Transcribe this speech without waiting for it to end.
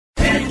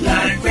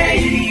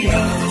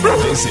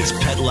This is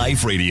Pet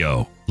Life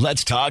Radio.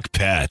 Let's talk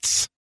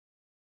pets.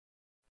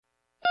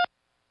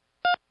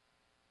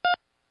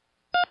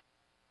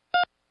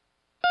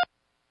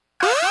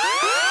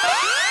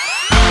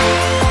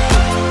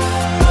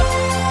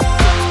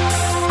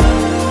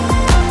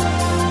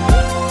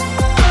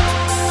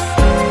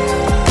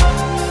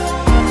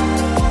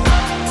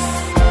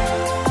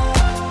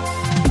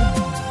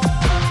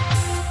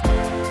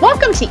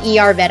 Welcome to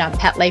ER Vet on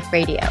Pet Life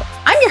Radio.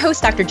 I'm your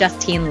host, Dr.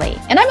 Justine Lee,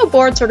 and I'm a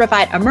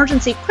board-certified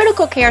emergency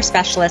critical care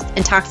specialist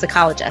and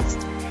toxicologist.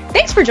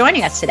 Thanks for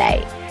joining us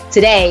today.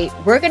 Today,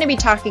 we're going to be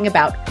talking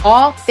about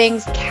all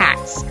things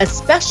cats,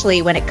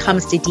 especially when it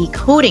comes to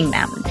decoding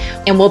them.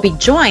 And we'll be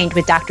joined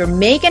with Dr.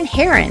 Megan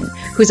Herron,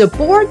 who's a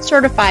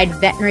board-certified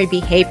veterinary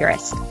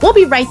behaviorist. We'll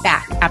be right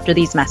back after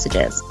these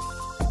messages.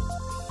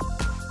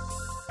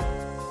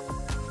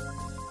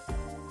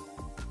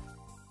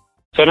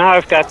 So now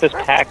I've got this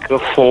pack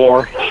of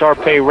 4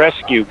 Shar-Pei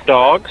rescue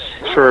dogs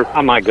for,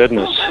 oh my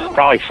goodness,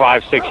 probably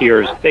 5-6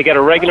 years. They get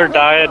a regular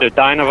diet of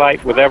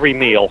Dinovite with every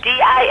meal.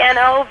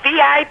 DINOVITE.com.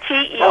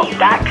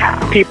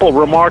 People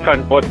remark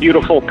on what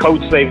beautiful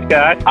coats they've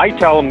got. I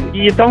tell them,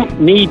 you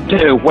don't need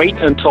to wait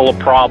until a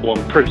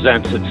problem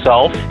presents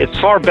itself. It's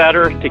far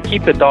better to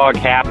keep the dog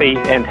happy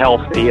and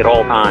healthy at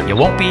all times. You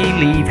won't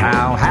believe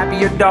how happy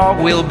your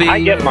dog will be. I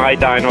get my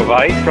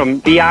Dinovite from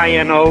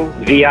DINOVITE.com.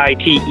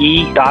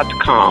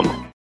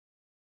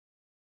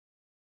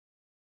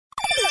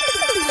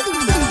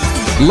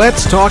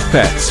 Let's Talk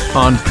Pets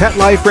on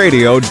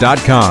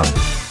PetLifeRadio.com.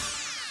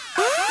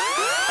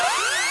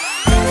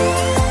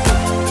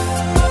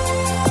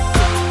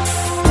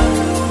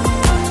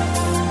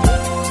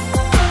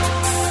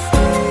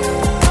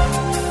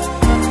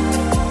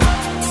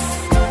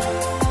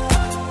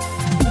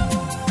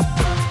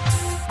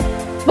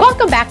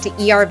 Welcome back to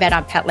ER Vet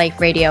on Pet Life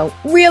Radio.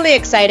 Really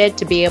excited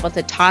to be able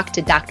to talk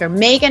to Dr.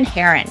 Megan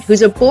Herron,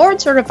 who's a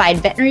board-certified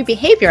veterinary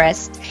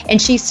behaviorist,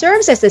 and she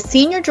serves as the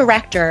Senior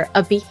Director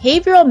of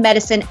Behavioral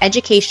Medicine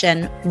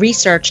Education,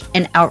 Research,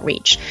 and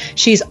Outreach.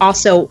 She's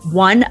also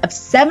one of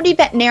 70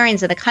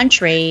 veterinarians in the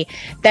country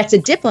that's a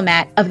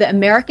diplomat of the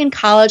American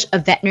College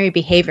of Veterinary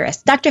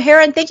Behaviorists. Dr.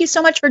 Herron, thank you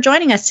so much for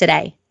joining us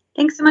today.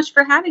 Thanks so much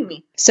for having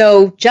me.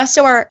 So just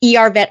so our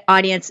ER Vet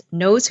audience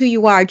knows who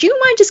you are, do you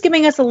mind just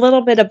giving us a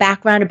little bit of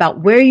background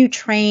about where you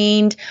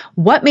trained,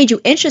 what made you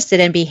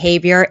interested in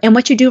behavior, and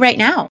what you do right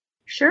now?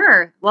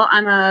 Sure. Well,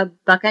 I'm a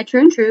Buckeye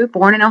true and true,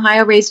 born in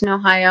Ohio, raised in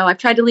Ohio. I've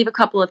tried to leave a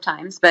couple of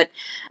times, but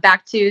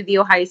back to the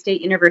Ohio State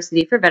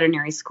University for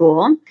veterinary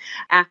school,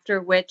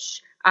 after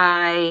which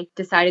I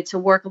decided to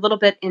work a little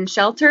bit in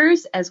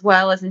shelters as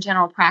well as in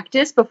general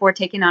practice before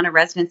taking on a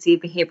residency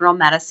of behavioral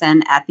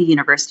medicine at the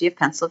University of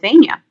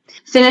Pennsylvania.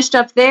 Finished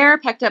up there,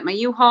 packed up my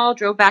U-Haul,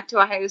 drove back to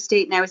Ohio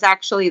State, and I was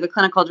actually the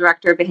clinical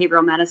director of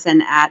behavioral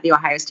medicine at the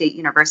Ohio State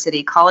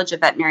University College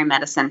of Veterinary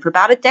Medicine for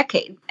about a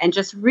decade, and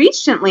just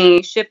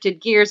recently shifted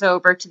gears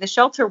over to the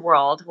shelter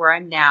world, where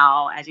I'm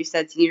now, as you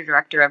said, senior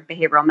director of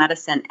behavioral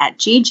medicine at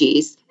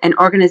Gigi's, an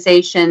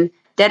organization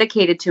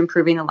dedicated to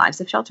improving the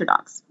lives of shelter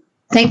dogs.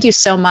 Thank you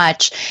so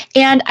much.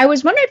 And I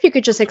was wondering if you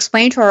could just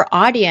explain to our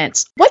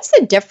audience, what's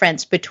the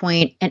difference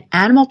between an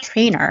animal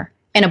trainer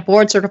and a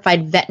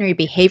board-certified veterinary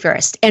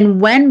behaviorist? And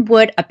when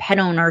would a pet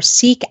owner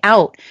seek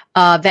out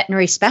a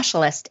veterinary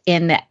specialist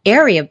in the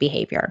area of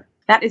behavior?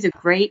 That is a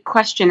great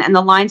question. And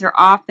the lines are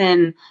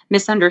often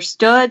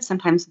misunderstood,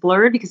 sometimes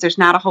blurred, because there's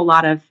not a whole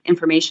lot of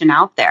information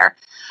out there.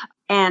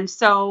 And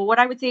so what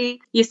I would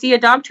say, you see a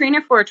dog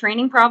trainer for a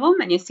training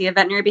problem, and you see a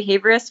veterinary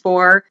behaviorist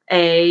for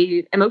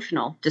a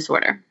emotional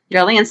disorder.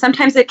 Really, and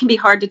sometimes it can be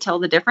hard to tell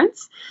the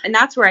difference. And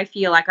that's where I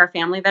feel like our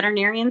family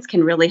veterinarians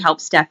can really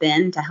help step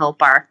in to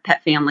help our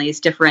pet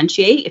families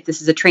differentiate if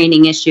this is a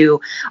training issue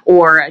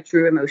or a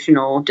true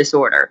emotional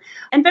disorder.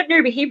 And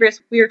veterinary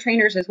behaviorists, we are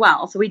trainers as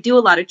well. So we do a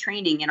lot of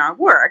training in our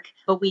work,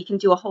 but we can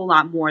do a whole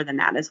lot more than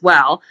that as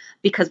well,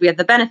 because we have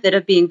the benefit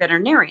of being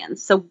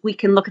veterinarians. So we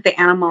can look at the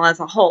animal as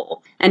a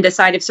whole and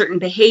decide if certain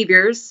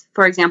behaviors,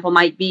 for example,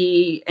 might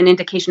be an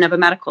indication of a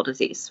medical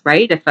disease,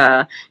 right? If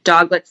a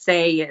dog, let's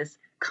say, is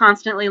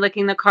constantly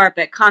licking the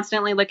carpet,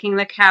 constantly licking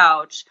the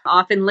couch,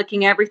 often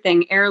licking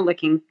everything, air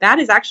licking, that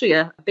is actually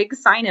a big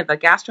sign of a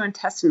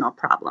gastrointestinal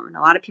problem. And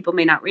a lot of people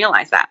may not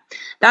realize that.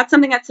 That's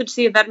something that should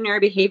see a veterinary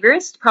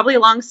behaviorist, probably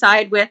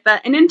alongside with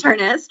an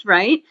internist,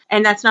 right?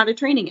 And that's not a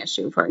training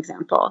issue, for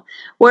example.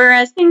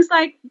 Whereas things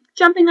like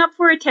jumping up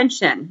for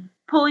attention,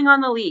 pulling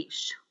on the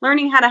leash,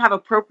 learning how to have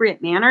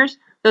appropriate manners,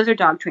 those are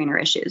dog trainer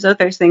issues. Those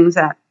are things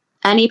that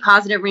any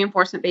positive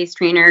reinforcement-based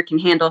trainer can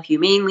handle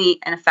humanely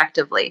and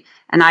effectively.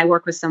 And I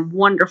work with some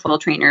wonderful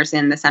trainers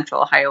in the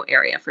Central Ohio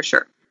area for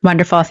sure.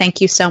 Wonderful. Thank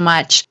you so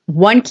much.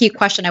 One key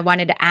question I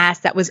wanted to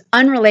ask that was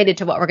unrelated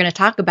to what we're going to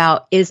talk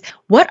about is,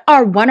 what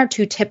are 1 or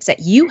 2 tips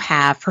that you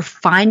have for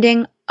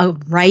finding a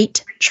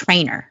right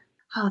trainer?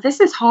 Oh,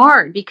 this is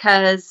hard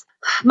because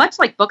much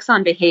like books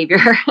on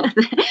behavior,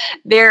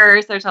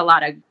 there's a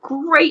lot of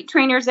great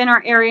trainers in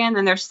our area, and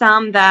then there's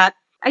some that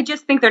I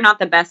just think they're not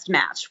the best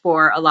match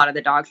for a lot of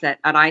the dogs that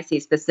I see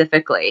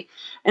specifically.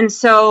 And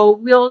so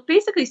we'll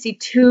basically see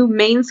two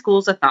main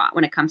schools of thought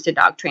when it comes to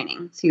dog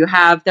training. So you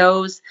have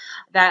those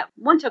that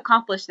want to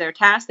accomplish their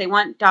task. They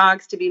want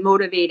dogs to be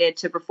motivated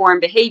to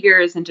perform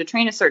behaviors and to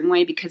train a certain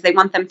way because they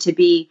want them to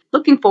be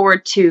looking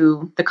forward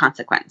to the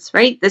consequence,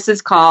 right? This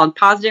is called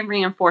positive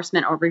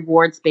reinforcement or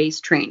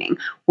rewards-based training,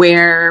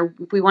 where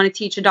if we want to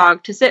teach a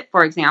dog to sit,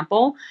 for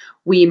example,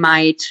 we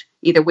might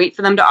either wait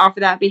for them to offer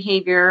that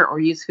behavior or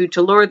use food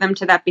to lure them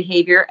to that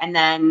behavior and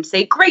then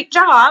say, great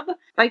job,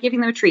 by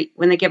giving them a treat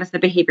when they give us the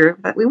behavior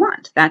that we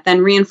want. That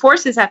then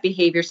reinforces that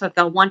behavior so that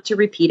they'll want to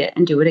repeat it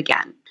and do it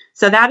again.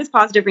 So that is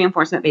positive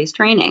reinforcement-based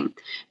training.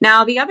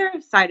 Now, the other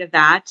side of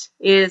that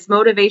is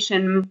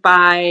motivation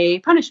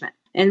by punishment,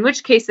 in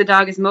which case the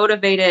dog is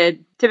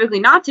motivated typically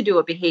not to do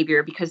a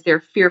behavior because they're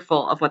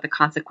fearful of what the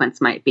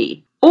consequence might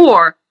be,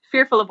 or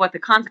fearful of what the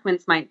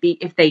consequence might be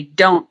if they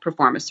don't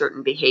perform a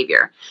certain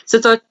behavior. So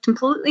it's a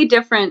completely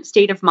different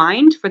state of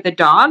mind for the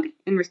dog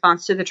in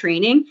response to the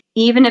training,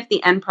 even if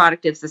the end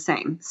product is the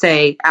same.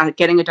 Say,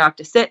 getting a dog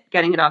to sit,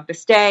 getting a dog to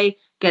stay,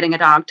 getting a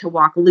dog to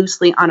walk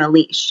loosely on a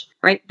leash,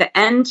 right? The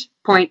end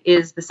point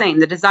is the same.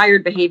 The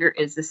desired behavior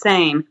is the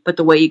same, but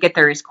the way you get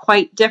there is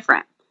quite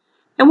different.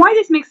 And why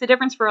this makes a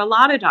difference for a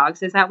lot of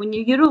dogs is that when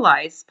you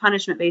utilize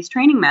punishment-based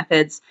training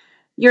methods,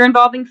 you're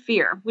involving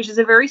fear, which is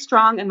a very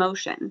strong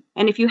emotion.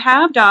 And if you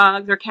have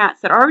dogs or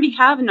cats that already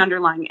have an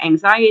underlying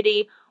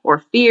anxiety or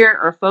fear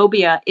or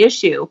phobia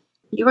issue,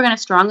 you are going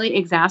to strongly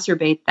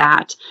exacerbate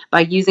that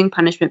by using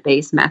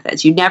punishment-based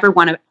methods. You never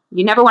want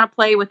to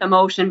play with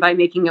emotion by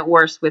making it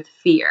worse with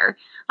fear.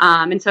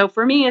 And so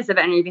for me as a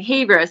veterinary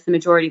behaviorist, the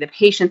majority of the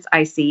patients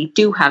I see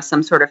do have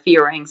some sort of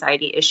fear or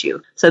anxiety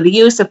issue. So the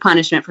use of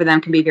punishment for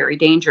them can be very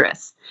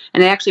dangerous.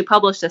 And I actually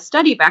published a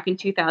study back in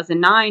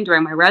 2009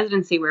 during my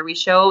residency where we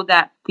showed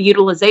that the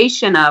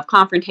utilization of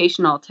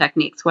confrontational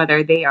techniques,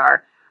 whether they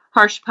are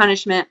harsh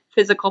punishment,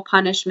 physical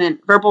punishment,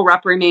 verbal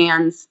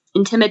reprimands,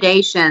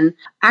 intimidation,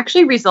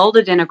 actually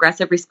resulted in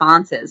aggressive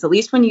responses, at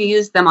least when you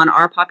use them on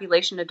our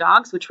population of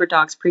dogs, which were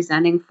dogs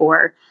presenting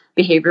for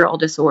behavioral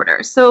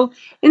disorders. So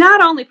it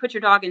not only puts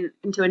your dog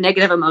into a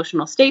negative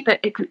emotional state, but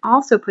it can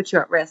also put you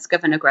at risk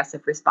of an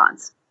aggressive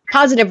response.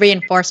 Positive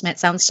reinforcement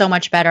sounds so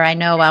much better. I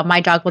know my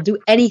dog will do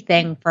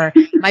anything for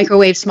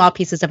microwave small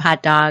pieces of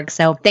hot dog.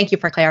 So thank you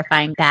for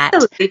clarifying that.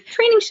 Absolutely.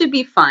 Training should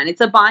be fun.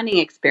 It's a bonding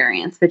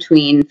experience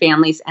between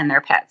families and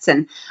their pets.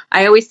 And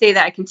I always say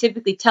that I can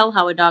typically tell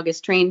how a dog is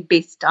trained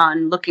based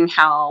on looking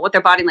what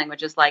their body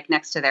language is like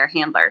next to their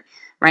handler,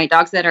 right?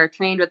 Dogs that are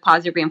trained with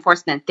positive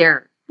reinforcement,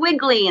 they're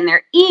wiggly and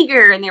they're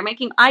eager and they're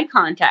making eye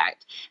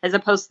contact, as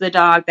opposed to the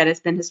dog that has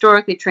been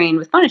historically trained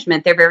with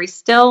punishment. They're very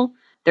still,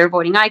 they're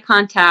avoiding eye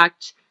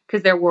contact,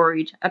 because they're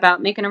worried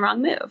about making a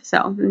wrong move.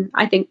 So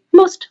I think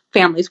most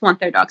families want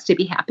their dogs to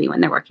be happy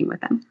when they're working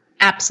with them.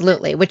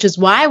 Absolutely, which is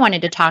why I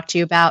wanted to talk to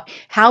you about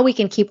how we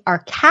can keep our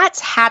cats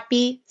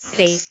happy,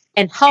 safe,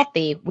 and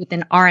healthy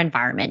within our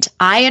environment.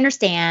 I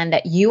understand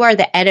that you are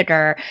the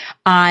editor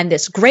on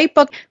this great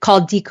book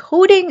called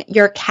Decoding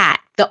Your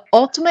Cat. The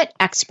ultimate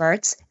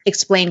experts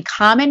explain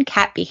common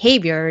cat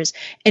behaviors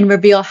and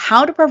reveal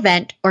how to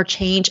prevent or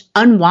change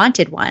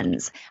unwanted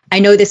ones. I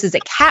know this is a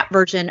cat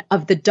version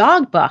of the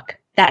dog book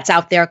that's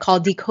out there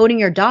called Decoding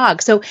Your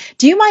Dog. So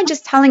do you mind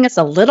just telling us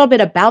a little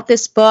bit about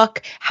this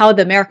book, how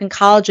the American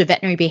College of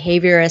Veterinary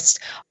Behaviorists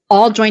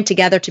all joined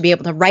together to be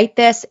able to write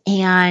this,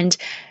 and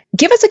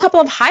give us a couple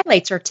of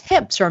highlights or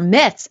tips or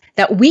myths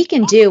that we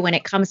can do when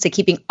it comes to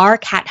keeping our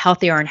cat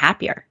healthier and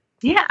happier?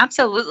 Yeah,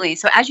 absolutely.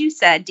 So as you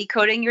said,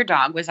 Decoding Your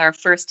Dog was our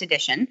first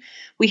edition.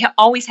 We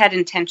always had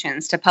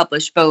intentions to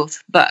publish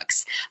both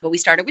books, but we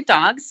started with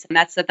dogs, and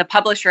that's that the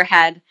publisher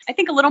had, I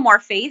think, a little more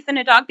faith in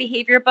a dog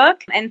behavior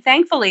book. And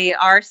thankfully,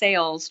 our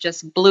sales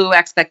just blew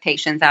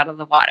expectations out of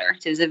the water.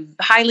 It was a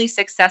highly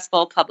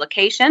successful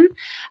publication.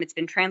 It's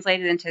been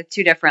translated into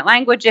 2 different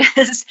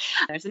languages.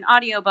 There's an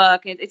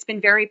audiobook. It's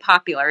been very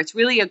popular. It's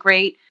really a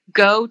great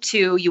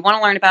go-to. You want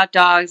to learn about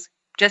dogs,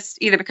 just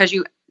either because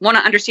you want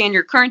to understand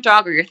your current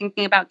dog or you're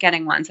thinking about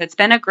getting one. So it's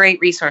been a great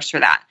resource for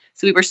that.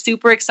 So we were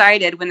super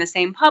excited when the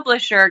same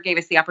publisher gave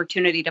us the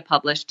opportunity to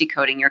publish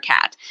Decoding Your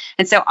Cat.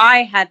 And so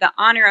I had the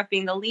honor of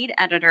being the lead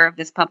editor of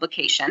this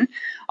publication.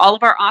 All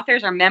of our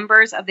authors are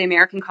members of the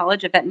American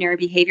College of Veterinary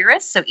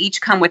Behaviorists, so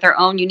each come with their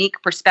own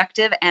unique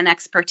perspective and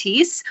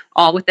expertise,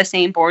 all with the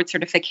same board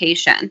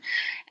certification.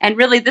 And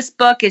really, this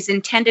book is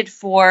intended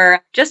for,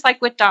 just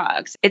like with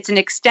dogs, it's an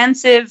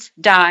extensive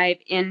dive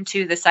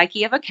into the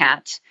psyche of a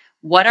cat.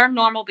 What are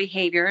normal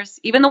behaviors,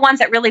 even the ones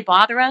that really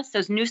bother us,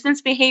 those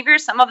nuisance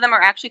behaviors, some of them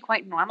are actually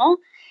quite normal.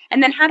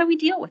 And then how do we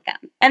deal with them?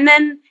 And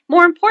then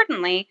more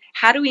importantly,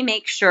 how do we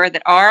make sure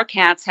that our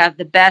cats have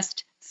the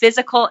best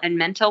physical and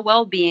mental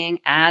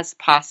well-being as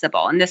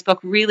possible? And this book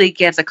really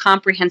gives a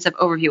comprehensive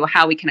overview of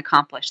how we can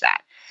accomplish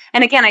that.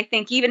 And again, I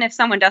think even if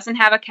someone doesn't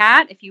have a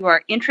cat, if you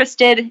are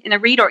interested in a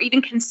read or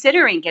even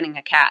considering getting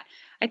a cat,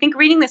 I think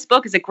reading this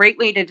book is a great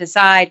way to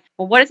decide,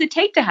 well, what does it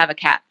take to have a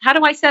cat? How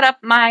do I set up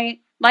my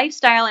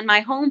lifestyle in my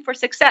home for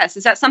success?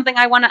 Is that something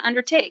I want to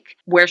undertake?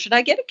 Where should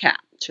I get a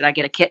cat? Should I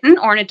get a kitten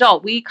or an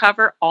adult? We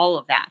cover all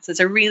of that. So it's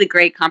a really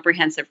great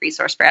comprehensive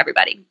resource for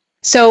everybody.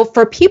 So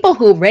for people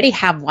who already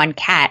have one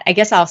cat, I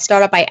guess I'll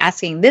start off by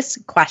asking this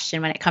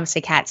question when it comes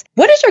to cats.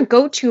 What is your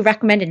go-to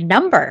recommended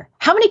number?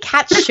 How many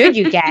cats should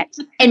you get?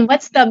 And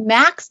what's the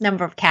max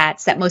number of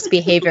cats that most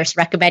behaviorists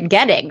recommend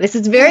getting? This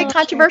is very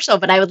controversial,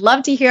 but I would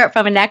love to hear it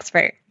from an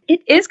expert.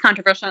 It is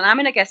controversial, and I'm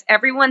going to guess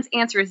everyone's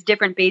answer is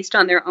different based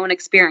on their own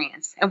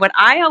experience. And what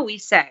I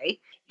always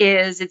say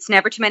is it's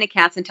never too many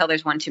cats until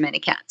there's one too many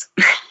cats.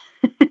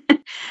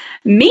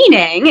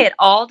 Meaning it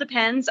all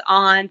depends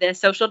on the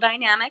social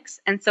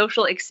dynamics and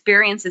social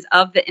experiences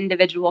of the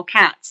individual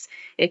cats.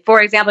 If,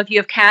 for example, if you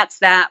have cats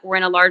that were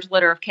in a large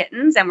litter of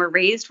kittens and were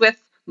raised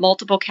with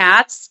multiple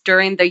cats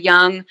during the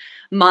young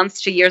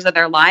months to years of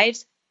their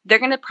lives, they're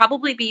going to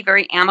probably be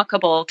very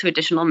amicable to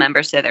additional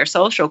members to their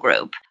social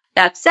group.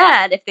 That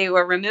said, if they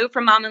were removed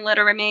from mom and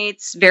litter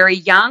mates very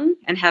young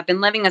and have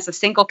been living as a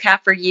single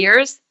cat for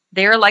years,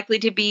 they're likely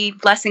to be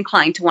less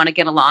inclined to want to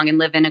get along and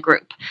live in a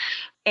group.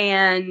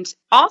 And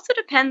also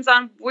depends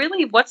on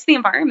really what's the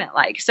environment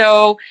like.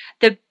 So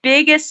the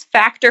biggest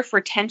factor for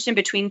tension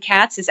between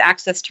cats is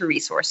access to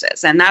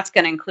resources. And that's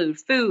going to include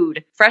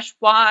food, fresh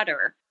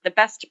water, the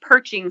best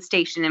perching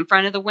station in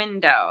front of the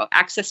window,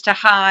 access to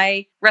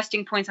high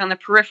resting points on the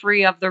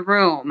periphery of the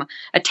room,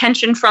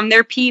 attention from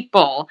their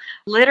people,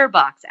 litter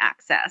box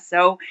access.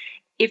 So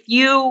if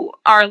you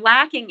are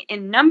lacking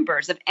in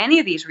numbers of any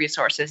of these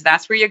resources,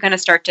 that's where you're going to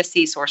start to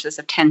see sources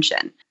of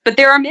tension. But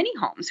there are many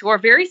homes who are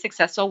very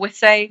successful with,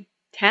 say,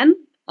 10,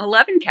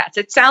 11 cats.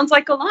 It sounds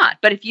like a lot,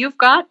 but if you've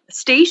got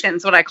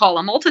stations, what I call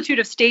a multitude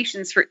of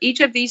stations for each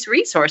of these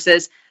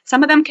resources,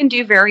 some of them can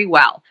do very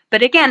well.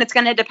 But again, it's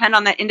going to depend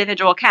on that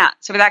individual cat.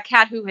 So for that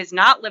cat who has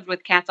not lived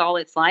with cats all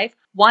its life,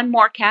 one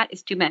more cat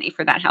is too many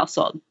for that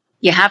household.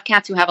 You have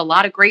cats who have a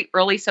lot of great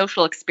early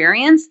social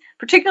experience,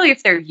 particularly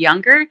if they're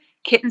younger.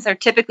 Kittens are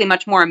typically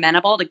much more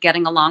amenable to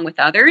getting along with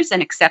others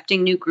and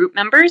accepting new group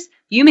members.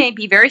 You may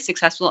be very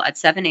successful at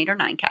 7, 8, or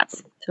 9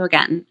 cats. So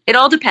again, it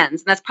all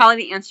depends. And that's probably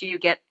the answer you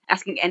get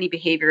asking any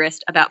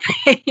behaviorist about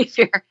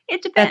behavior.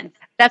 It depends.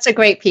 That's a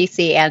great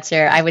PC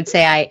answer. I would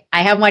say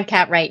I have one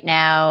cat right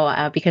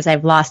now because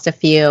I've lost a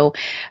few,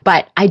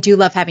 but I do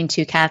love having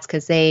 2 cats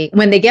because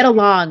when they get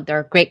along,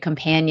 they're great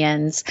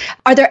companions.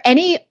 Are there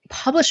any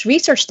published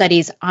research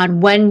studies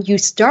on when you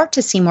start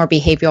to see more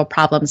behavioral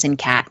problems in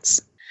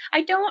cats?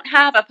 I don't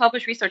have a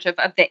published research of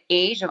the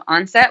age of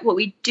onset. What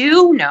we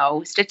do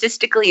know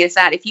statistically is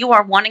that if you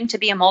are wanting to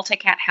be a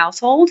multi-cat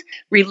household,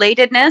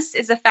 relatedness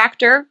is a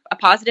factor, a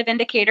positive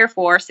indicator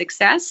for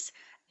success,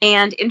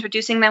 and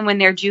introducing them when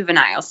they're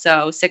juvenile,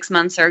 so 6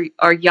 months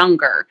or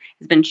younger,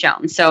 has been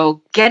shown.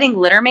 So getting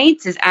litter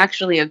mates is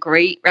actually a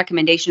great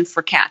recommendation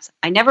for cats.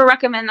 I never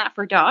recommend that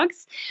for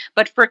dogs,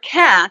 but for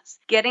cats,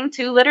 getting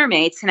 2 litter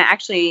mates can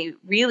actually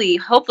really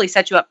hopefully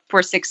set you up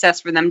for success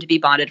for them to be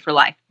bonded for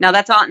life. Now,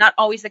 that's not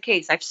always the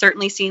case. I've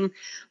certainly seen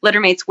litter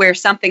mates where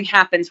something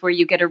happens where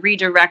you get a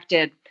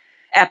redirected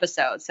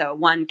episode. So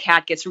one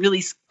cat gets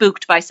really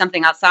spooked by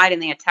something outside and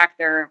they attack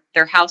their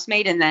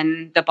housemate, and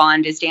then the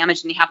bond is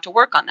damaged and you have to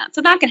work on that.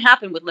 So that can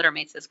happen with litter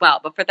mates as well.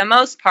 But for the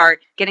most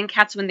part, getting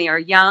cats when they are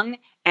young,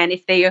 and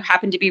if they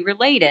happen to be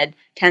related,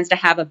 tends to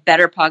have a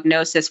better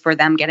prognosis for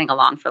them getting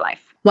along for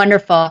life.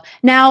 Wonderful.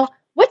 Now,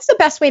 what's the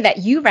best way that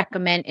you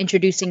recommend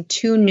introducing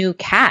 2 new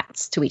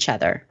cats to each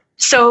other?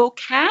 So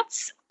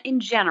cats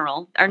in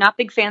general are not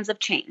big fans of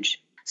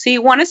change. So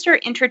you want to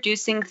start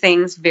introducing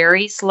things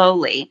very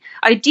slowly.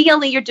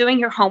 Ideally, you're doing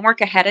your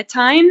homework ahead of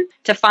time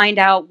to find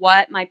out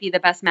what might be the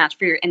best match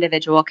for your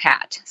individual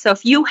cat. So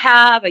if you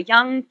have a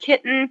young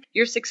kitten,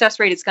 your success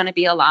rate is going to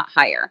be a lot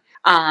higher.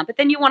 But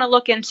then you want to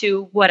look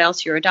into what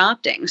else you're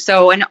adopting.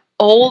 So an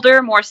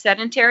older, more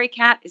sedentary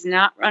cat is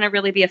not going to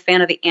really be a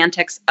fan of the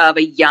antics of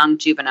a young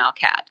juvenile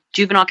cat.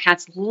 Juvenile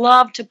cats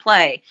love to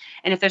play.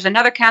 And if there's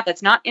another cat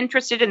that's not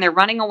interested and they're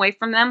running away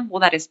from them,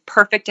 well, that is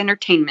perfect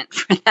entertainment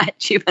for that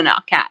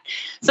juvenile cat.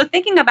 So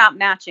thinking about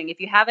matching, if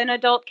you have an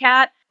adult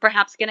cat,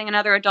 perhaps getting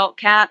another adult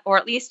cat, or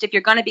at least if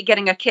you're going to be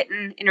getting a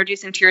kitten,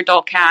 introducing to your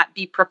adult cat,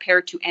 be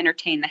prepared to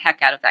entertain the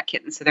heck out of that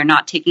kitten so they're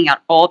not taking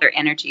out all their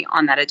energy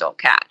on that adult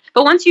cat.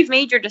 But once you've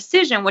made your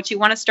decision, what you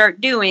want to start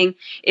doing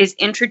is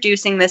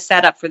introducing this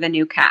setup for the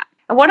new cat.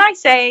 And what I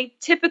say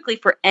typically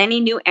for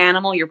any new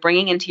animal you're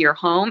bringing into your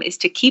home is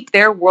to keep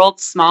their world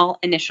small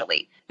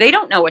initially. They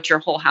don't know what your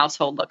whole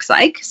household looks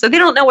like, so they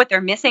don't know what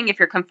they're missing if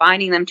you're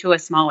confining them to a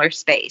smaller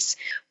space.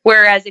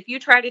 Whereas if you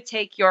try to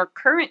take your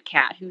current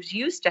cat who's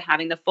used to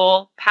having the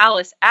full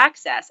palace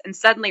access and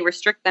suddenly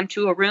restrict them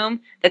to a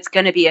room, that's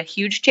going to be a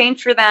huge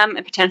change for them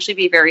and potentially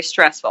be very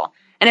stressful.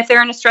 And if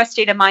they're in a stressed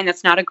state of mind,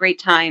 that's not a great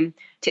time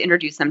to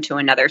introduce them to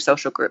another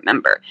social group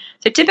member.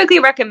 So typically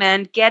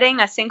recommend getting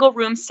a single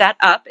room set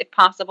up, if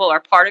possible, or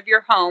part of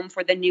your home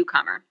for the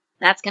newcomer.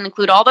 That's going to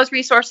include all those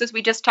resources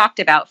we just talked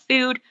about: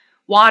 food,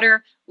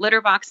 water,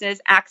 litter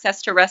boxes,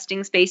 access to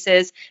resting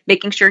spaces,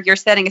 making sure you're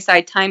setting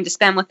aside time to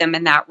spend with them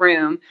in that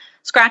room,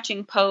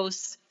 scratching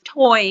posts,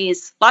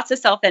 toys, lots of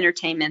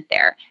self-entertainment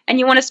there. And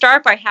you want to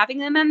start by having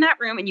them in that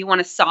room, and you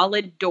want a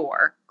solid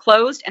door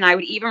closed. And I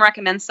would even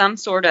recommend some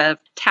sort of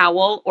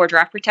towel or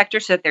draft protector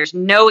so that there's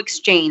no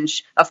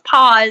exchange of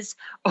paws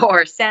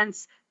or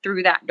scents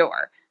through that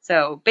door.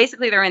 So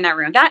basically they're in that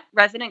room. That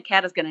resident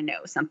cat is going to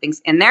know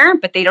something's in there,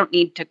 but they don't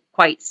need to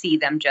quite see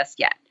them just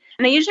yet.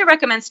 And I usually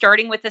recommend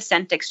starting with a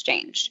scent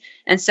exchange.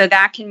 And so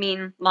that can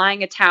mean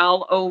lying a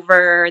towel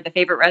over the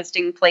favorite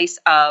resting place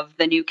of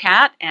the new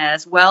cat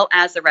as well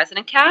as the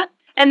resident cat.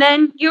 And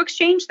then you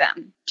exchange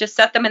them. Just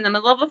set them in the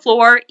middle of the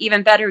floor.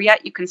 Even better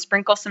yet, you can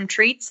sprinkle some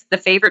treats, the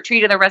favorite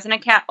treat of the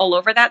resident cat, all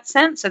over that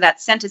scent. So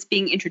that scent is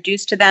being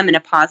introduced to them in a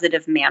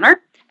positive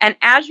manner. And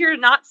as you're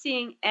not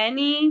seeing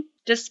any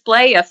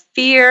display of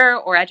fear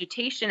or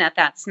agitation at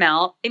that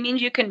smell, it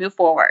means you can move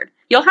forward.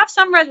 You'll have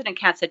some resident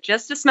cats that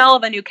just the smell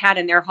of a new cat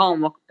in their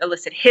home will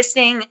elicit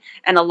hissing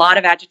and a lot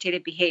of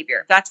agitated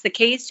behavior. If that's the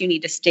case, you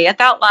need to stay at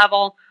that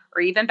level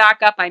or even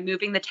back up by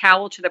moving the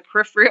towel to the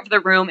periphery of the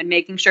room and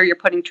making sure you're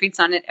putting treats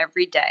on it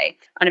every day.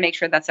 I want to make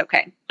sure that's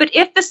okay. But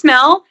if the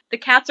smell, the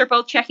cats are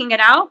both checking it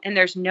out and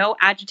there's no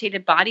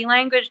agitated body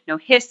language, no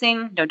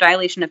hissing, no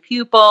dilation of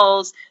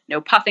pupils,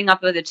 no puffing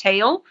up of the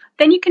tail,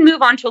 then you can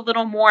move on to a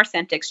little more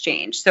scent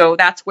exchange. So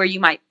that's where you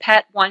might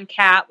pet one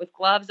cat with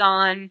gloves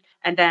on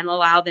and then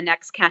allow the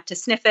next cat to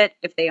sniff it.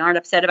 If they aren't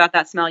upset about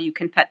that smell, you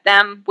can pet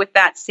them with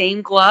that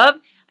same glove.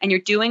 And you're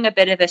doing a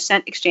bit of a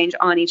scent exchange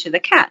on each of the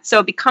cats. So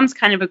it becomes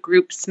kind of a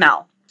group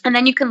smell. And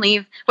then you can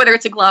leave, whether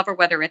it's a glove or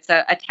whether it's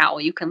a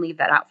towel, you can leave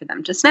that out for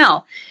them to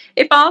smell.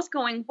 If all's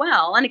going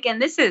well, and again,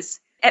 this is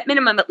at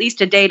minimum at least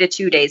a day to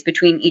 2 days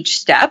between each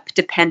step,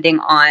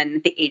 depending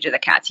on the age of the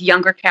cats.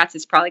 Younger cats,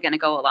 it's probably going to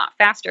go a lot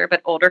faster,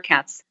 but older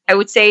cats, I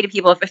would say to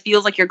people, if it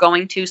feels like you're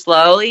going too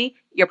slowly,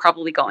 you're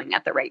probably going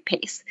at the right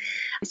pace.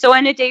 So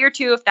in a day or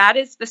two, if that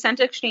is the scent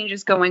exchange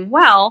is going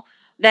well,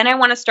 then I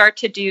want to start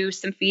to do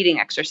some feeding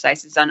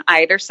exercises on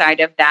either side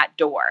of that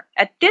door.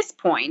 At this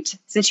point,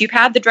 since you've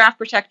had the draft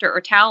protector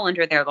or towel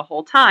under there the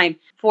whole time,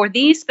 for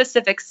these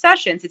specific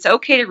sessions, it's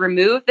okay to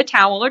remove the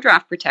towel or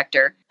draft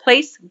protector,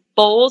 place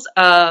bowls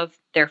of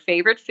their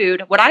favorite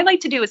food. What I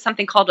like to do is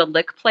something called a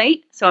lick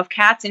plate. So if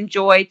cats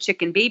enjoy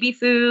chicken baby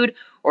food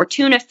or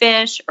tuna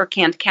fish or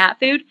canned cat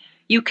food,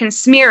 you can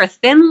smear a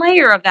thin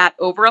layer of that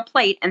over a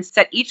plate and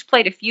set each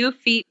plate a few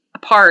feet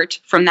apart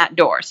from that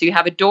door. So you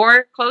have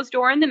a closed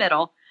door in the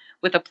middle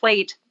with a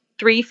plate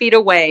 3 feet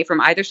away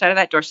from either side of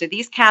that door. So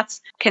these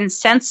cats can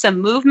sense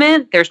some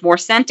movement. There's more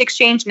scent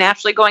exchange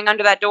naturally going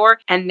under that door,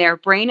 and their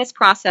brain is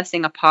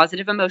processing a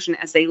positive emotion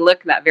as they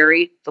lick that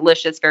very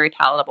delicious, very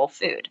palatable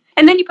food.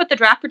 And then you put the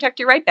draft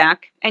protector right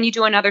back, and you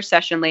do another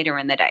session later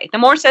in the day. The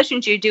more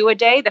sessions you do a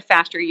day, the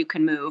faster you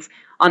can move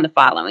on the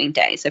following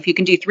day. So if you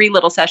can do 3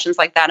 little sessions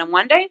like that in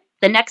one day,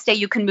 the next day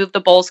you can move the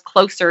bowls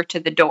closer to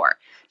the door,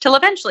 till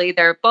eventually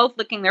they're both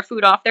licking their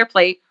food off their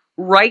plate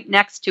right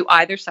next to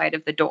either side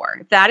of the door.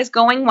 If that is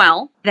going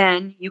well,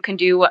 then you can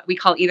do what we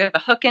call either the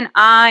hook and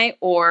eye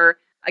or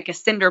like a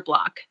cinder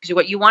block. Because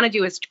what you want to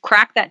do is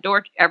crack that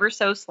door ever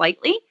so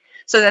slightly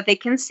so that they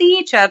can see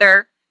each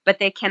other, but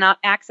they cannot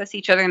access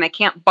each other and they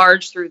can't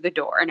barge through the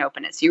door and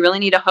open it. So you really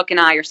need a hook and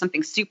eye or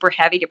something super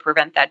heavy to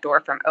prevent that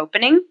door from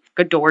opening, like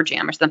a door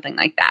jam or something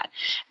like that.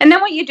 And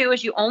then what you do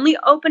is you only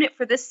open it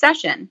for this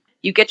session.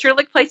 You get your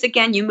lick plates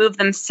again, you move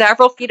them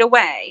several feet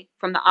away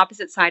from the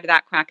opposite side of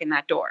that crack in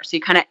that door. So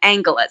you kind of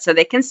angle it so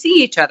they can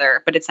see each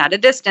other, but it's at a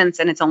distance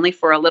and it's only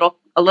for a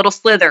little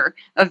slither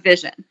of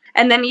vision.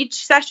 And then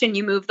each session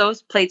you move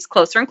those plates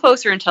closer and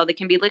closer until they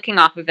can be licking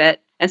off of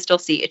it and still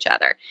see each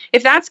other.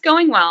 If that's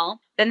going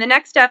well, then the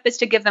next step is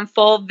to give them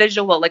full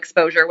visual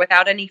exposure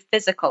without any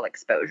physical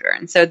exposure.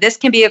 And so this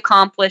can be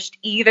accomplished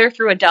either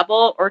through a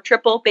double or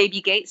triple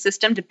baby gate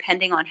system,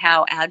 depending on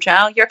how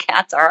agile your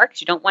cats are,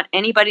 because you don't want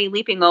anybody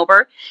leaping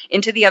over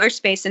into the other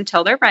space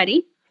until they're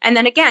ready. And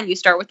then again, you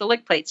start with the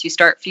lick plates. You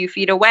start a few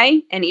feet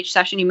away, and each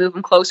session you move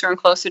them closer and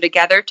closer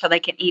together till they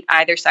can eat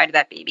either side of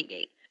that baby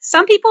gate.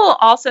 Some people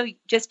also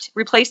just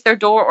replace their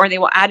door, or they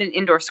will add an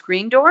indoor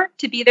screen door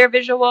to be their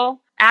visual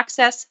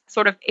access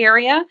sort of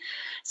area.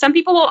 Some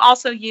people will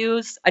also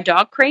use a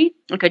dog crate,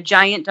 like a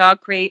giant dog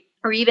crate,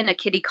 or even a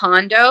kitty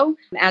condo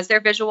as their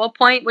visual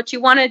point. What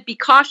you want to be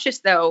cautious,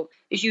 though,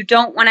 is you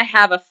don't want to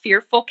have a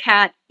fearful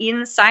cat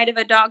inside of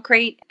a dog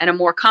crate and a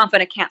more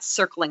confident cat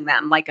circling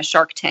them like a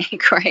Shark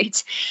Tank,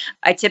 right?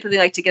 I typically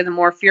like to give the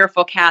more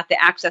fearful cat the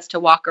access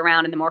to walk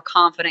around and the more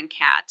confident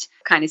cat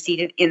kind of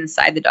seated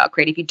inside the dog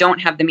crate if you don't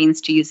have the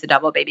means to use the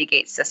double baby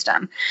gate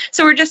system.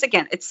 So we're just,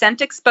 again, it's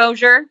scent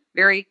exposure,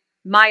 very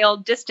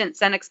mild, distant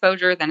scent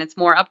exposure, then it's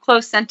more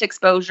up-close scent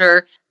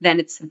exposure, then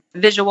it's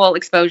visual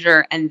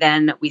exposure, and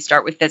then we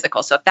start with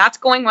physical. So if that's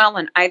going well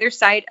on either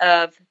side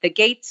of the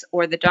gates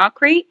or the dog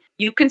crate,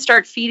 you can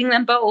start feeding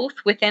them both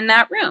within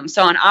that room.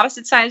 So on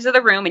opposite sides of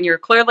the room, and you're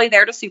clearly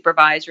there to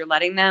supervise, you're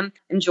letting them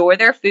enjoy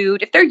their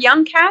food. If they're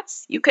young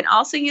cats, you can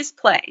also use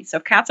play. So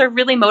if cats are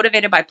really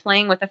motivated by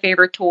playing with a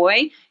favorite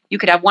toy, You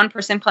could have one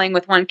person playing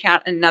with one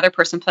cat and another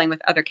person playing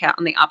with other cat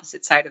on the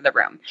opposite side of the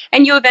room.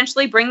 And you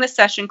eventually bring the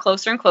session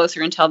closer and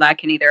closer until that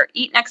can either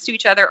eat next to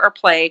each other or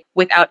play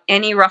without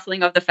any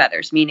ruffling of the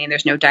feathers, meaning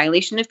there's no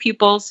dilation of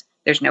pupils,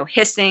 there's no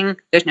hissing,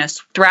 there's no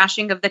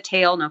thrashing of the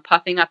tail, no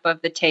puffing up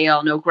of the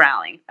tail, no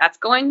growling. That's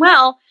going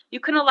well. You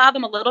can allow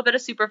them a little bit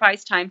of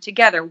supervised time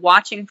together,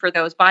 watching for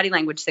those body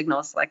language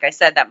signals, like I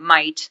said, that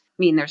might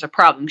mean there's a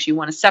problem, because you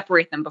want to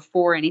separate them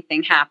before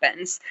anything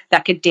happens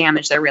that could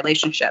damage their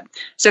relationship.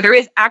 So there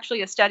is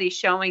actually a study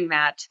showing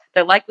that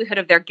the likelihood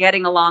of their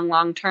getting along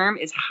long term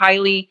is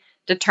highly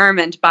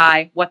determined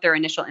by what their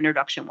initial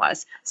introduction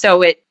was.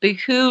 So it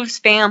behooves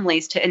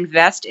families to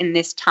invest in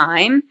this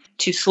time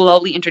to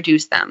slowly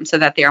introduce them so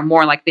that they are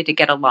more likely to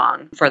get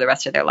along for the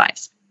rest of their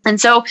lives. And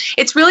so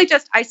it's really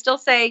just, I still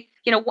say,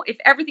 if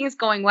everything is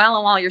going well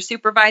and while you're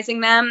supervising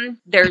them,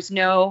 there's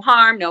no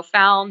harm, no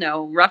foul,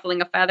 no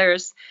ruffling of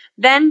feathers,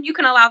 then you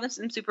can allow them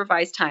some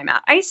supervised time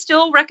out. I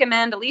still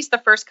recommend at least the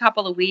first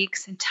couple of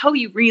weeks until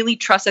you really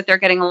trust that they're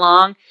getting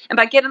along. And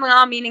by getting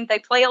along, meaning they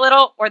play a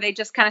little or they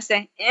just kind of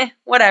say,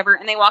 whatever,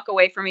 and they walk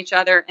away from each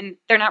other and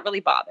they're not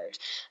really bothered.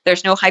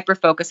 There's no hyper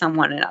focus on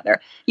one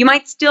another. You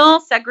might still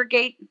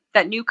segregate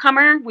that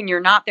newcomer when you're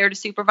not there to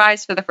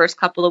supervise for the first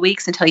couple of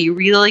weeks until you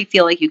really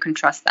feel like you can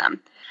trust them.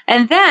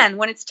 And then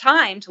when it's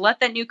time to let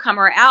that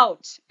newcomer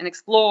out and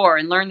explore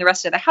and learn the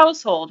rest of the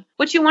household,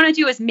 what you want to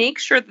do is make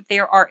sure that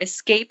there are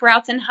escape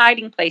routes and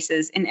hiding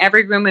places in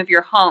every room of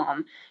your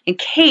home in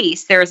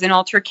case there is an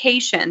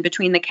altercation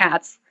between the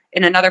cats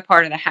in another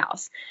part of the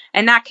house.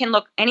 And that can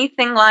look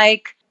anything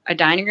like a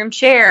dining room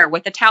chair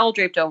with a towel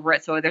draped over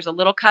it so there's a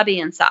little cubby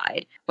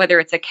inside, whether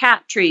it's a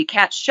cat tree,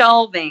 cat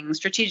shelving,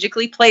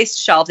 strategically placed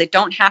shelves. They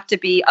don't have to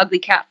be ugly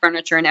cat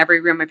furniture in every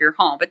room of your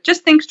home, but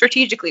just think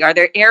strategically. Are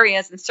there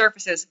areas and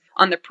surfaces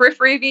on the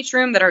periphery of each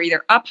room that are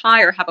either up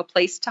high or have a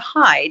place to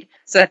hide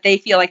so that they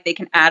feel like they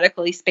can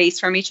adequately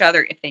space from each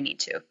other if they need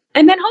to?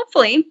 And then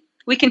hopefully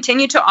we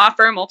continue to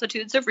offer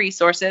multitudes of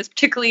resources,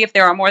 particularly if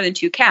there are more than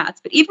 2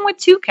 cats. But even with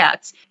 2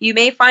 cats, you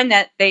may find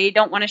that they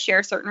don't want to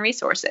share certain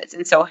resources.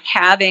 And so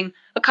having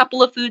a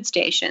couple of food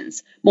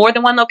stations, more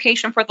than one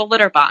location for the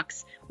litter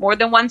box, more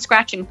than one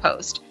scratching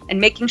post, and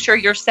making sure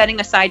you're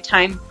setting aside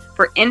time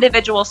for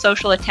individual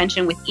social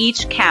attention with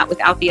each cat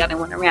without the other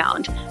one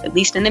around, at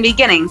least in the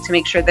beginning, to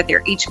make sure that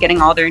they're each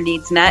getting all their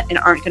needs met and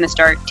aren't going to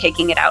start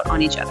taking it out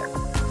on each other.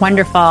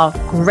 Wonderful.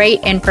 Great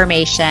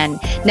information.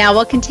 Now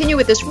we'll continue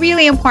with this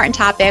really important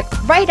topic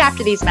right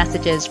after these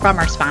messages from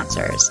our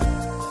sponsors.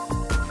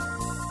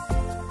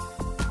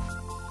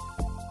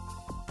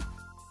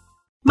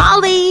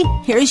 Molly,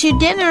 here's your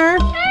dinner.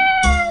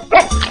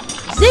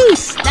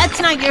 Zeus, that's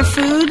not your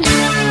food.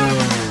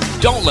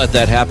 Don't let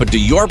that happen to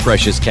your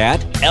precious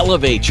cat.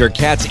 Elevate your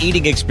cat's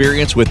eating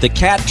experience with the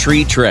Cat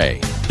Tree Tray.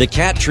 The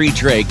Cat Tree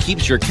Tray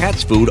keeps your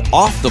cat's food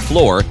off the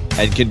floor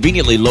and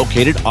conveniently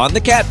located on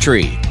the cat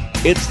tree.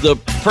 It's the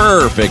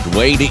perfect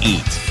way to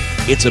eat.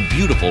 It's a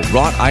beautiful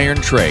wrought iron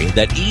tray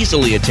that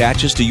easily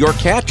attaches to your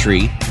cat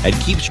tree and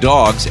keeps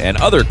dogs and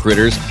other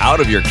critters out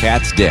of your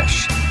cat's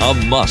dish. A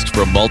must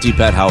for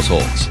multi-pet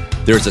households.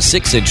 There's a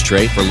 6-inch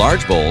tray for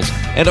large bowls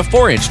and a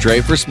 4-inch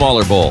tray for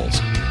smaller bowls.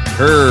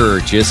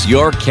 Purchase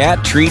your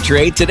Cat Tree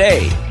Tray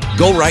today.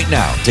 Go right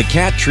now to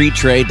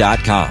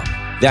cattreetray.com.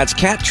 That's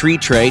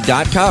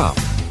cattreetray.com.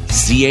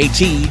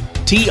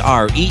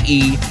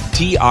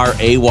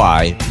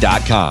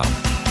 CATTREETRAY.com.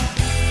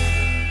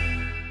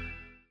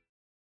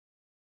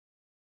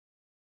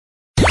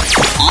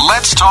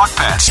 Let's talk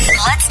pets.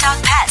 Let's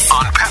talk pets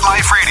On Pet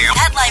Life Radio.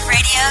 Pet Life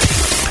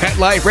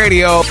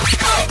Radio.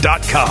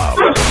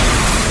 PetLifeRadio.com.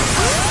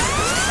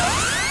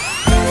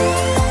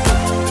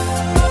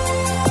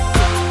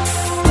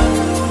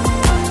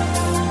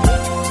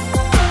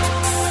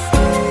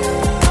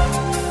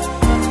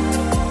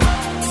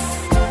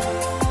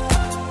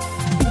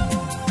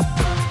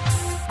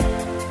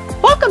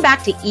 Welcome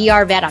back to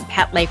ER Vet on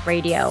Pet Life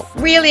Radio.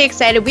 Really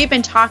excited. We've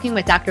been talking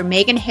with Dr.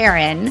 Megan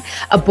Herron,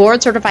 a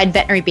board-certified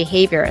veterinary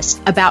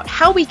behaviorist, about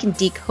how we can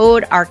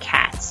decode our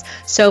cats.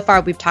 So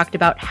far, we've talked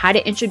about how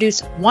to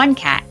introduce one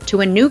cat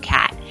to a new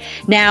cat.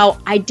 Now,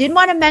 I did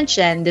want to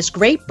mention this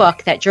great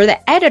book that you're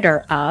the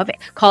editor of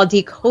called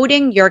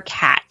Decoding Your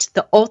Cat.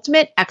 The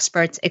ultimate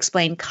experts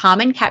explain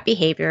common cat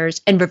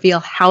behaviors and reveal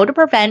how to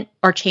prevent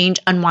or change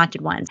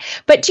unwanted ones.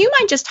 But do you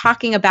mind just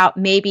talking about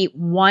maybe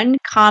one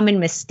common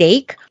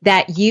mistake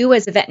that you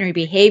as a veterinary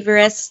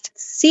behaviorist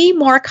see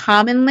more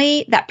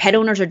commonly that pet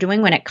owners are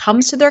doing when it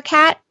comes to their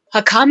cat?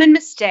 A common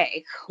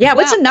mistake. Yeah,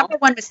 what's the number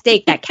one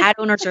mistake that cat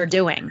owners are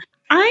doing?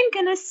 I'm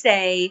going to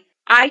say,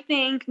 I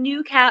think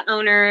new cat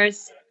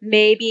owners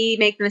maybe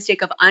make the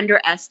mistake of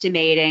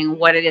underestimating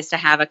what it is to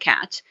have a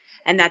cat,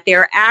 and that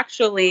they're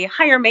actually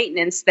higher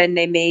maintenance than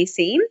they may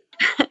seem.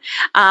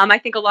 I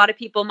think a lot of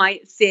people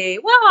might say,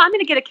 well, I'm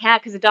going to get a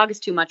cat because a dog is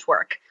too much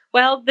work.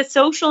 Well, the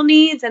social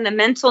needs and the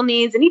mental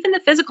needs and even the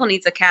physical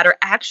needs of a cat are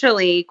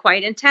actually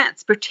quite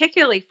intense,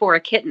 particularly for a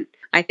kitten.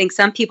 I think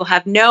some people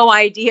have no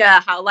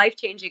idea how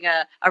life-changing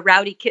a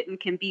rowdy kitten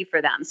can be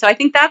for them. So I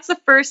think that's the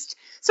first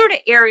sort of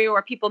area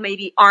where people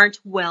maybe aren't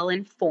well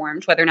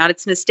informed, whether or not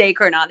it's a mistake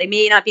or not. They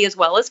may not be as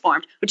well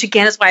informed, which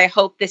again is why I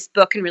hope this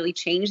book can really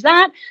change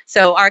that.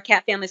 So our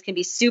cat families can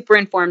be super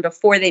informed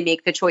before they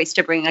make the choice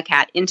to bring a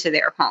cat into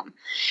their home.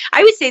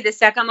 I would say the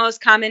second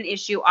most common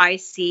issue I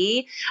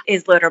see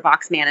is litter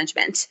box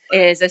management,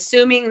 is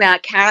assuming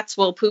that cats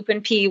will poop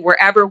and pee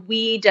wherever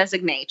we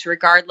designate,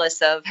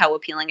 regardless of how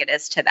appealing it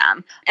is to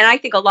them. And I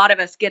think a lot of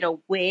us get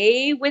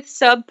away with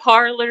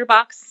subpar litter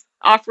box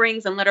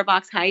offerings and litter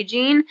box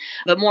hygiene,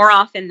 but more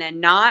often than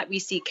not, we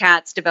see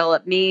cats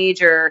develop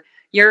major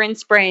urine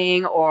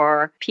spraying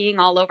or peeing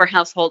all over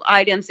household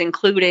items,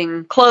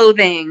 including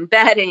clothing,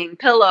 bedding,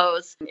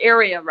 pillows,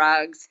 area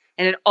rugs.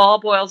 And it all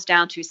boils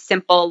down to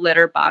simple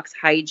litter box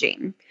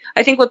hygiene.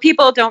 I think what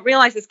people don't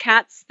realize is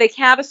cats, they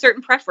have a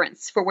certain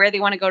preference for where they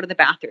want to go to the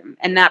bathroom.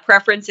 And that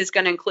preference is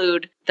going to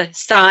include the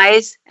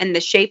size and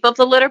the shape of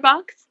the litter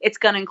box. It's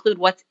going to include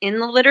what's in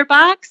the litter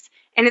box.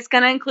 And it's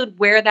going to include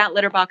where that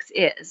litter box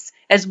is,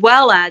 as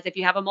well as if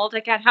you have a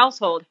multi-cat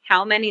household,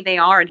 how many they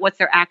are and what's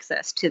their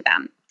access to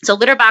them. So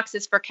litter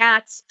boxes for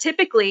cats,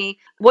 typically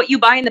what you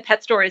buy in the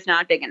pet store is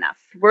not big enough.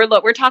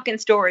 We're talking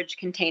storage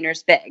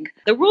containers big.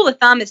 The rule of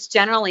thumb is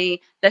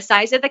generally the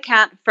size of the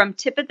cat from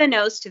tip of the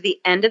nose to the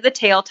end of the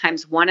tail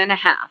times 1.5.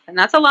 And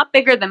that's a lot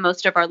bigger than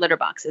most of our litter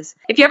boxes.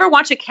 If you ever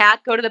watch a cat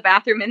go to the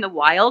bathroom in the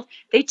wild,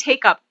 they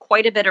take up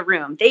quite a bit of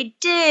room. They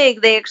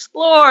dig, they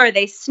explore,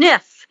 they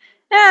sniff.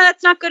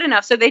 That's not good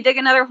enough. So they dig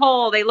another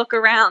hole, they look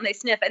around, they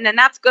sniff, and then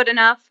that's good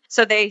enough.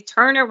 So they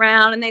turn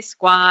around and they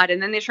squat,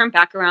 and then they turn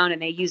back around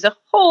and they use a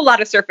whole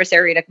lot of surface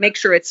area to make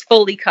sure it's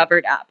fully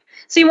covered up.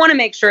 So you want to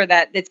make sure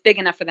that it's big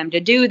enough for them to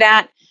do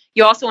that.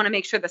 You also want to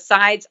make sure the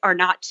sides are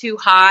not too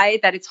high,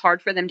 that it's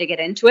hard for them to get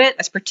into it.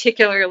 That's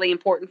particularly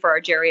important for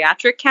our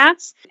geriatric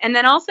cats. And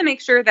then also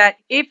make sure that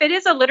if it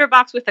is a litter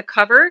box with a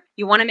cover,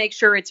 you want to make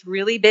sure it's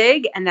really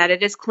big and that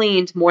it is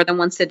cleaned more than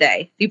once a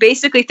day. You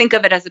basically think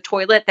of it as a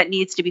toilet that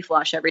needs to be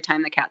flushed every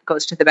time the cat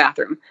goes to the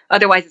bathroom.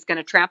 Otherwise, it's going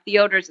to trap the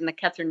odors and the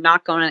cats are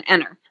not going to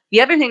enter.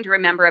 The other thing to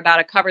remember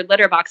about a covered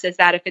litter box is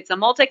that if it's a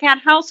multi-cat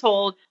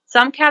household,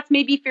 some cats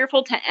may be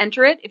fearful to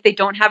enter it if they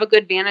don't have a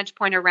good vantage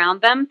point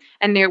around them,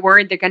 and they're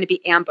worried they're going to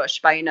be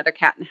ambushed by another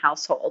cat in the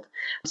household.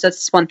 So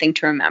that's one thing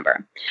to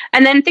remember.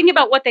 And then think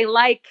about what they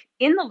like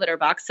in the litter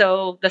box.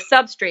 So the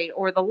substrate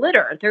or the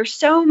litter. There's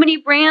so many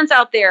brands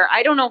out there.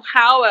 I don't know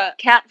how a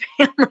cat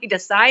family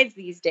decides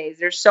these days.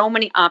 There's so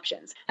many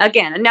options.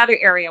 Again, another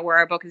area where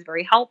our book is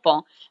very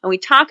helpful. And we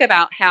talk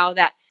about how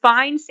that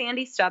fine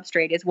sandy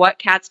substrate is what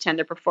cats tend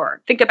to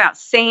prefer. Think about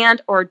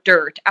sand or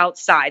dirt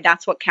outside.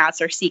 That's what cats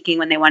are seeking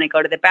when they want to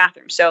go to the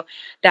bathroom. So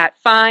that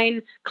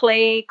fine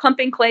clay,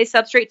 clumping clay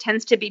substrate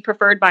tends to be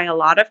preferred by a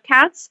lot of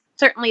cats.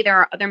 Certainly there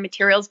are other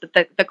materials, but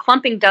the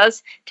clumping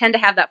does tend to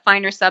have that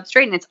finer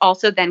substrate, and it's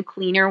also then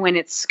cleaner when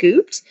it's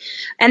scooped.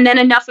 And then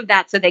enough of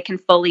that so they can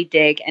fully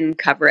dig and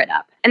cover it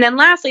up. And then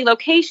lastly,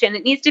 location.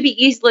 It needs to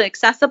be easily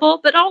accessible,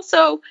 but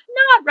also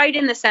not right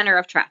in the center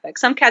of traffic.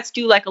 Some cats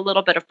do like a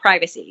little bit of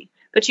privacy,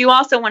 but you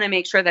also want to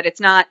make sure that it's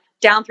not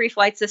down 3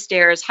 flights of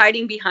stairs,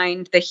 hiding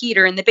behind the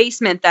heater in the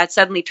basement that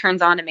suddenly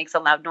turns on and makes a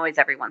loud noise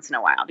every once in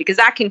a while, because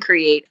that can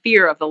create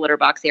fear of the litter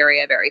box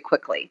area very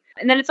quickly.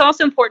 And then it's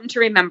also important to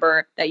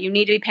remember that you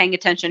need to be paying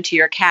attention to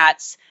your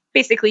cat's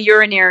basically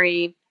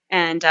urinary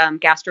and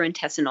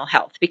gastrointestinal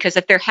health, because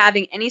if they're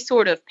having any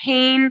sort of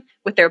pain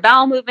with their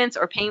bowel movements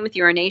or pain with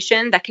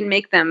urination, that can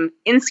make them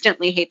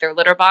instantly hate their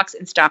litter box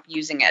and stop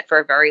using it for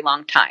a very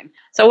long time.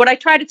 So what I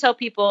try to tell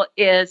people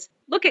is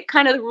look at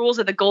kind of the rules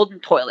of the golden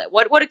toilet.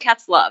 What do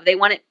cats love? They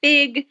want it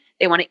big.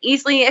 They want it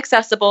easily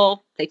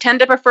accessible. They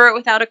tend to prefer it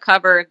without a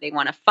cover. They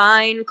want a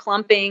fine,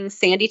 clumping,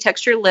 sandy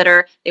texture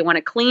litter. They want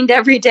it cleaned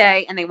every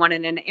day, and they want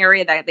it in an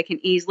area that they can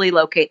easily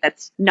locate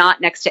that's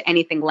not next to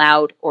anything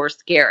loud or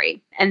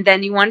scary. And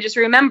then you want to just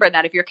remember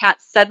that if your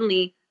cat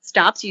suddenly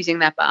stops using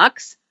that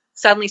box,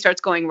 suddenly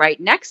starts going right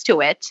next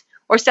to it,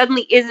 or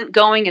suddenly isn't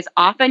going as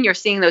often, you're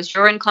seeing those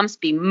urine clumps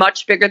be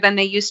much bigger than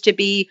they used to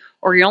be,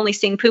 or you're only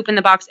seeing poop in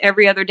the box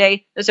every other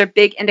day, those are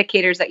big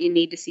indicators that you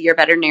need to see your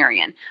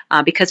veterinarian,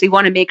 because we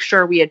want to make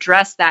sure we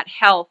address that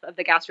health of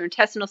the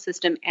gastrointestinal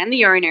system and the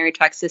urinary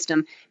tract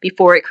system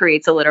before it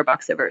creates a litter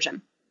box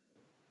aversion.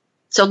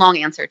 So long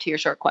answer to your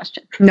short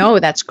question. No,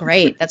 that's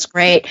great. That's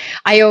great.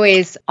 I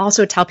always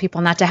also tell people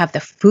not to have the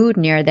food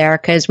near there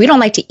because we don't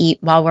like to eat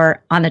while we're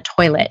on the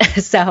toilet.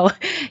 So,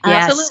 yeah,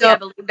 absolutely. so, I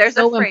believe there's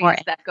so a phrase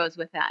important. that goes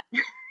with that.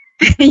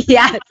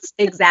 Yes,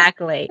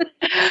 exactly.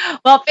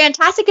 Well,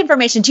 fantastic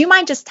information. Do you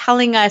mind just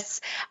telling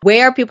us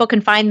where people can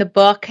find the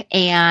book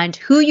and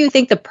who you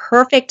think the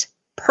perfect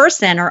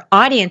person or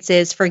audience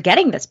is for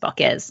getting this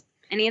book is?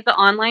 Any of the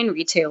online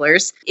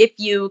retailers. If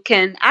you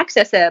can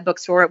access a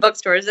bookstore,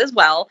 bookstores as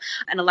well,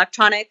 an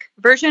electronic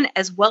version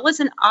as well as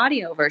an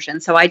audio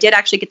version. So I did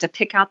actually get to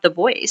pick out the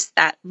voice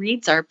that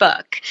reads our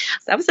book.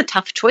 So that was a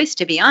tough choice,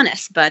 to be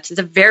honest, but it's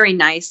a very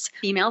nice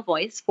female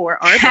voice for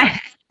our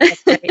book.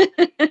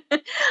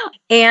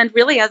 And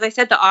really, as I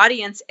said, the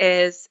audience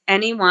is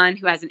anyone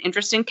who has an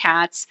interest in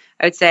cats.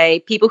 I would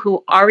say people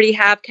who already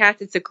have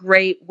cats, it's a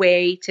great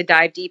way to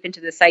dive deep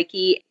into the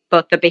psyche,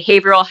 both the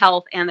behavioral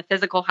health and the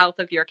physical health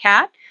of your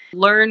cat.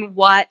 Learn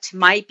what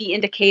might be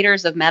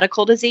indicators of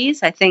medical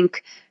disease. I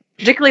think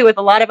particularly with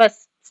a lot of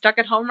us stuck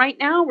at home right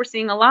now, we're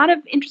seeing a lot of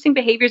interesting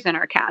behaviors in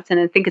our cats. And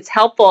I think it's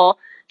helpful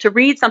to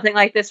read something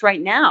like this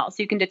right now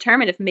so you can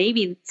determine if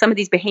maybe some of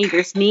these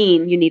behaviors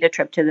mean you need a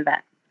trip to the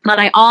vet. But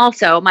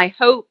my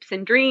hopes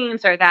and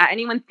dreams are that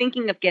anyone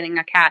thinking of getting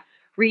a cat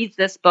reads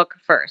this book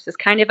first. It's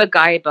kind of a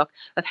guidebook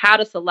of how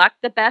to select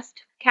the best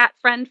cat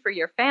friend for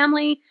your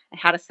family and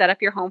how to set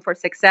up your home for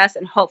success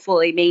and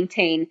hopefully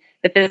maintain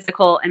the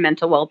physical and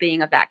mental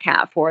well-being of that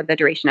cat for the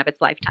duration of its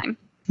lifetime.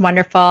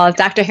 Wonderful.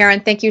 Dr. Heron,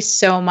 thank you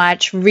so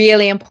much.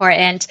 Really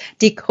important.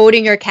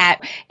 Decoding your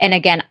cat. And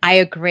again, I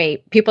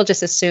agree. People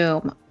just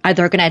assume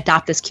they're going to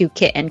adopt this cute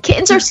kitten.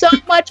 Kittens are so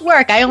much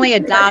work. I only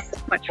adopt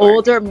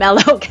older,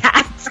 mellow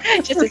cats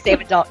just to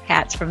save adult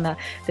cats from the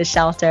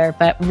shelter.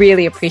 But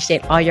really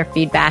appreciate all your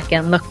feedback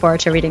and look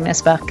forward to reading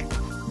this book.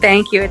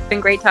 Thank you. It's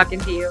been great talking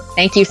to you.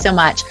 Thank you so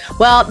much.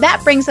 Well,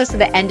 that brings us to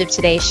the end of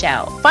today's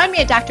show. Find me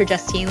at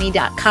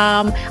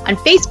drjustinelee.com, on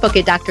Facebook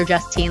at Dr.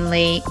 Justine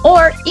Lee,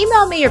 or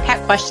email me your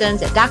pet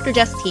questions at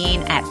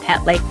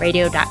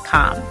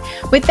drjustine@petliferadio.com.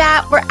 With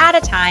that, we're out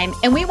of time,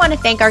 and we want to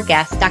thank our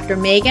guests, Dr.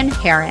 Megan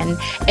Heron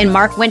and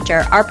Mark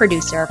Winter, our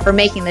producer, for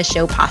making this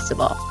show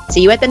possible.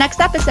 See you at the next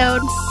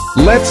episode.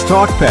 Let's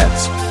Talk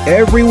Pets,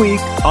 every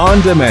week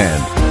on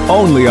demand,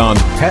 only on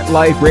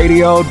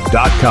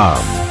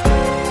PetLifeRadio.com.